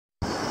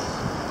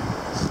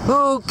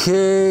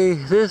Okay,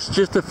 this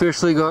just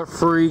officially got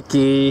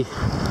freaky.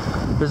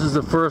 This is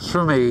the first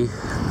for me.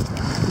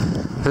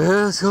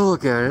 Let's go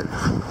look at it.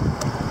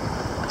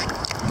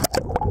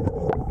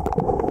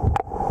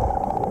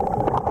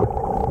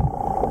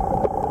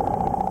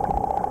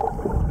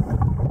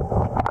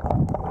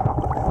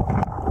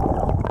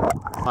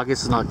 I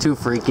guess it's not too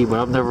freaky, but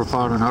I've never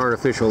found an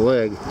artificial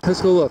leg.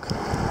 Let's go look.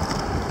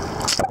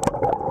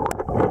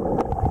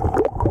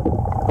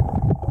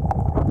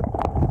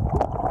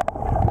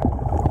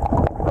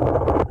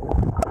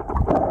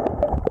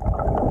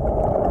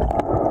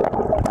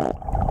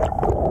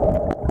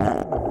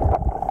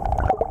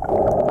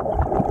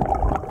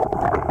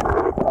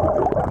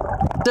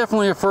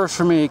 Definitely a first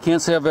for me.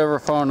 Can't say I've ever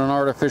found an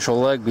artificial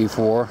leg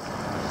before.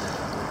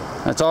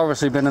 It's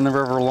obviously been in the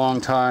river a long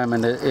time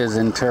and it is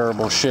in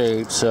terrible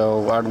shape,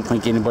 so I don't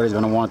think anybody's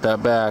going to want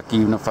that back,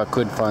 even if I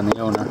could find the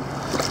owner.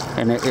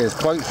 And it is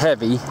quite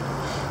heavy,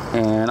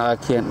 and I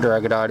can't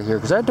drag it out of here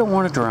because I don't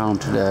want to drown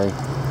today.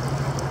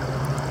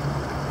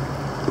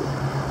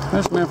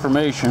 There's some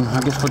information. I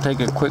guess we'll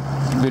take a quick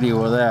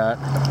video of that.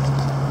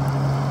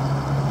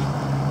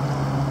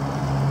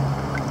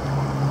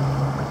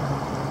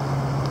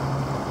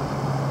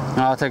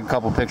 I'll take a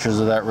couple pictures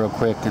of that real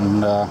quick,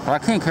 and I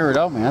can't carry it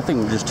out, man. That thing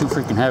is just too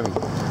freaking heavy.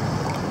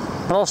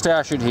 But I'll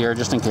stash it here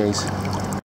just in case.